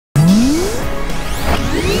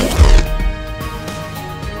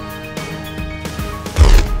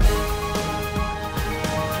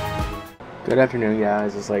Good afternoon,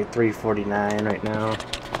 guys. It's like 3:49 right now.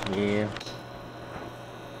 Yeah.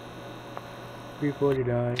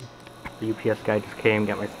 3:49. The UPS guy just came,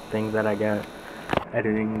 got my things that I got.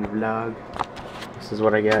 Editing the vlog. This is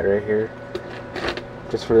what I got right here.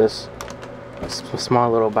 Just for this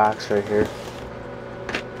small little box right here.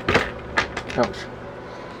 Ouch.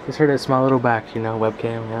 Just for this small little box, you know,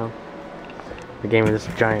 webcam, you know. They gave me this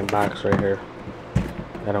giant box right here.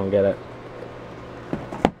 I don't get it.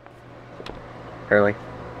 Really?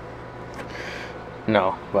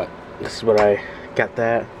 No, but this is what I got,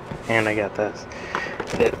 that, and I got this.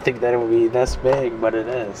 I didn't think that it would be this big, but it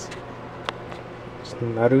is. It's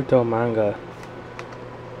Naruto manga.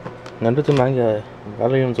 Naruto manga,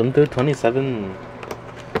 volumes 1 through 27.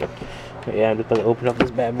 But yeah, I'm just gonna open up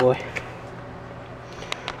this bad boy.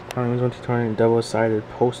 Volumes 1 to 20, double-sided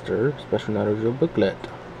poster, special Naruto booklet.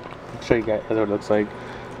 I'll show you guys what it looks like.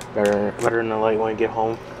 Better in the light when I get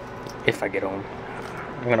home. If I get home.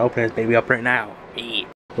 I'm gonna open this baby up right now. Yeah.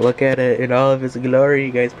 Look at it in all of its glory.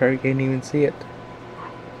 You guys probably can't even see it,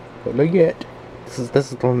 but look at it. This is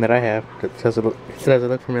the one that I have. Does it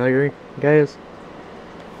look familiar, guys?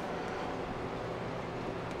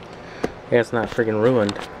 Yeah, it's not freaking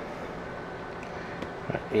ruined.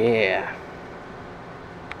 But yeah.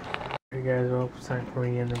 Hey guys, well, it's time for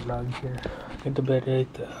me to end the vlog here. Get to bed at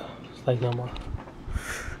it's like normal.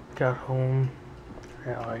 Got home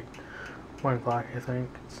at like 1 o'clock, I think.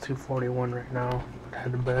 It's 2:41 right now. But I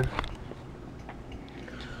had to bed.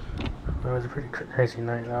 It was a pretty crazy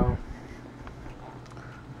night though.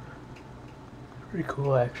 Pretty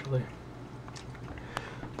cool actually.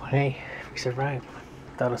 But hey, we survived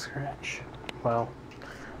without a scratch. Well,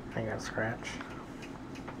 I got a scratch.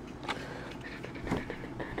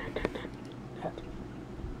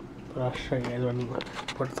 But I'll show you guys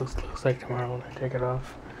what it looks like tomorrow when I take it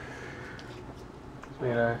off. We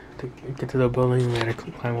had to get to the building. We had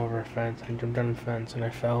to climb over a fence. I jumped on the fence and I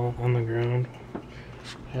fell on the ground.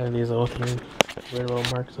 I had these little things, weird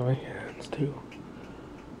little marks on my hands too.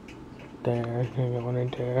 There, I got one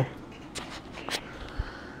right there.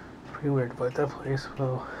 Pretty weird, but that place,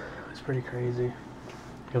 well, it was pretty crazy.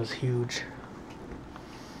 It was huge.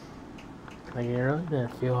 Like, it really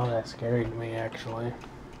didn't feel all that scary to me, actually.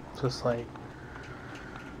 It's just like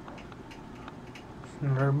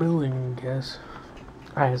another building, I guess.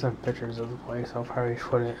 I have some pictures of the place. I'll probably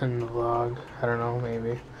put it in the vlog. I don't know,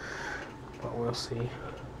 maybe. But we'll see.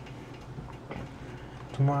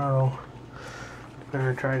 Tomorrow, I'm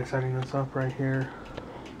gonna try setting this up right here.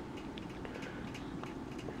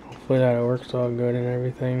 Hopefully that it works all good and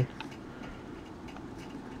everything.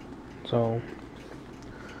 So,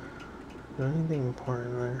 is there anything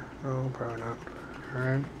important there? No, probably not.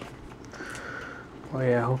 Alright. Well,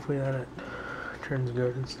 yeah, hopefully that it turns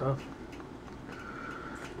good and stuff.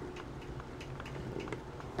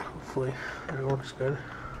 Hopefully it works good.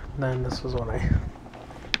 Then this was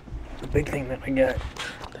the big thing that I got,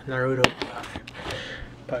 the Naruto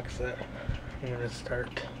box set. I'm gonna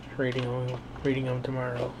start reading them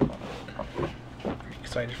tomorrow. Pretty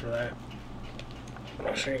excited for that.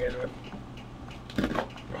 I'll show you guys what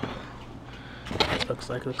it looks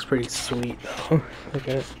like. It looks pretty sweet though. Look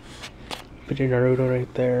at it. Put your Naruto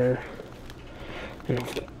right there.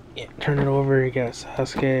 And yeah, turn it over, you got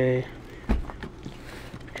Sasuke.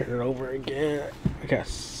 Turn it over again. We got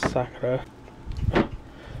Sakura.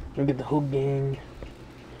 Look at the whole gang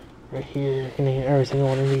right here. You can name every single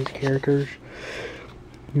one of these characters.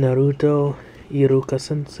 Naruto, Iruka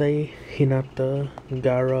Sensei, Hinata,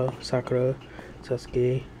 Gaara, Sakura,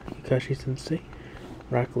 Sasuke, Kakashi Sensei,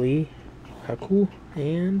 Rock Lee, Haku,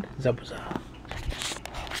 and Zabuza.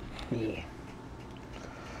 Yeah.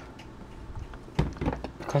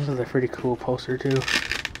 Comes with a pretty cool poster too.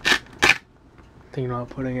 Thinking about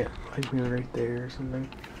putting it like maybe right there or something,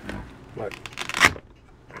 but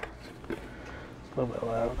it's a little bit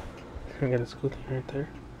loud. I got this cool thing right there,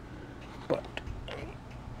 but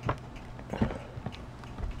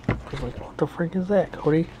I was like, what the frick is that,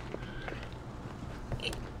 Cody?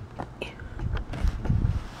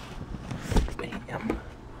 Bam.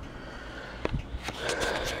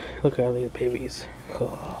 Look at all these babies.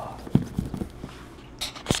 Oh.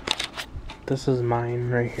 This is mine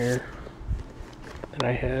right here. That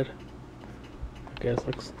I had. I guess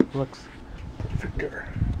looks perfecter.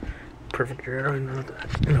 Perfecter. I don't know if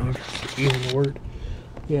that's even a word.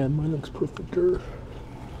 Yeah, mine looks perfecter.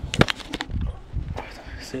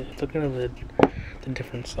 See, look at the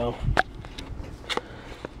difference though.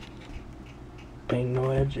 Bang,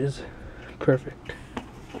 no edges. Perfect.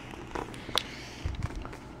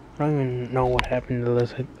 don't even know what happened to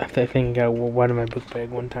this. I think I got one in my book bag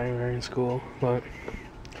one time during school, but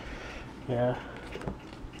yeah.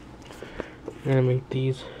 I'm gonna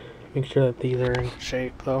make sure that these are in good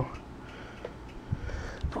shape though.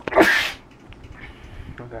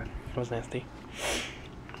 Okay, that was nasty.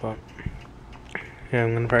 But yeah,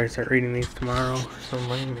 I'm gonna probably start reading these tomorrow or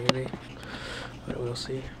something maybe. But we'll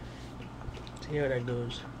see. See how that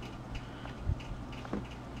goes.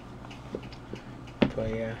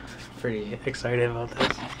 But yeah, pretty excited about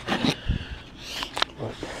this.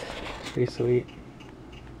 But pretty sweet.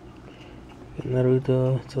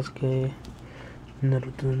 Naruto, Sasuke,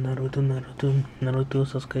 Naruto,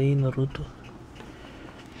 Sasuke, Naruto.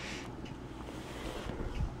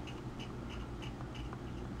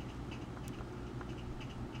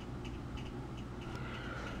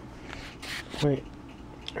 Wait,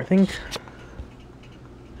 I think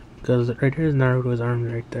because right here is Naruto's arm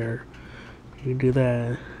right there. You do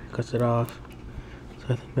that, cuts it off.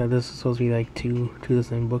 So I think that this is supposed to be like two the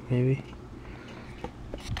same book, maybe.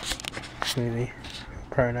 Maybe,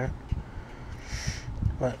 probably not.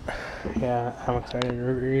 But yeah, I'm excited to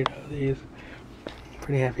read all these.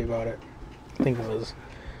 Pretty happy about it. I think it was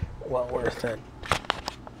well worth it.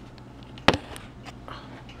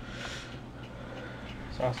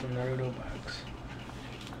 It's awesome. Naruto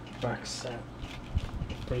box set.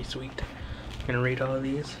 Pretty sweet. I'm gonna read all of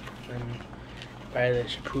these and buy the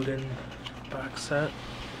Shippuden box set.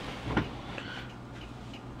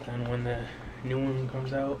 Then when the new one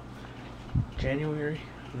comes out, January,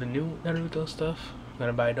 the new Naruto stuff, I'm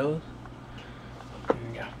gonna buy those.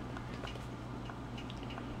 And yeah.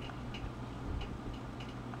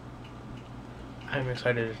 I'm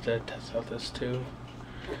excited to test out this too.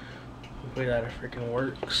 Hopefully that it freaking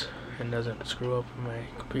works and doesn't screw up my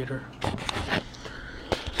computer.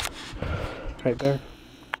 Right there.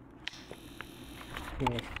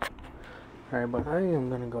 Yeah. Alright, but I am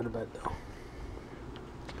gonna go to bed though.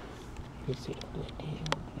 You see.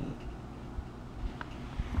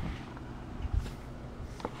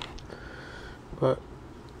 But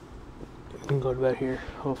I can go to bed here.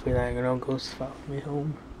 Hopefully that no ghosts follow me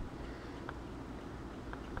home.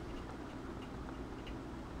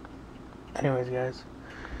 Anyways, guys,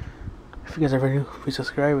 if you guys are new, please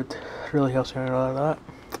subscribe. It really helps me out a lot.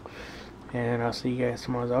 And I'll see you guys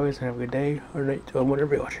tomorrow as always. And have a good day or night to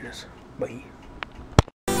whenever you're watching this. Bye.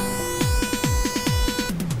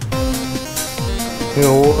 You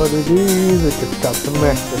know what it is? It's just stop the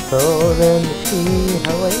master so then see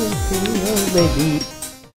how I feel, baby.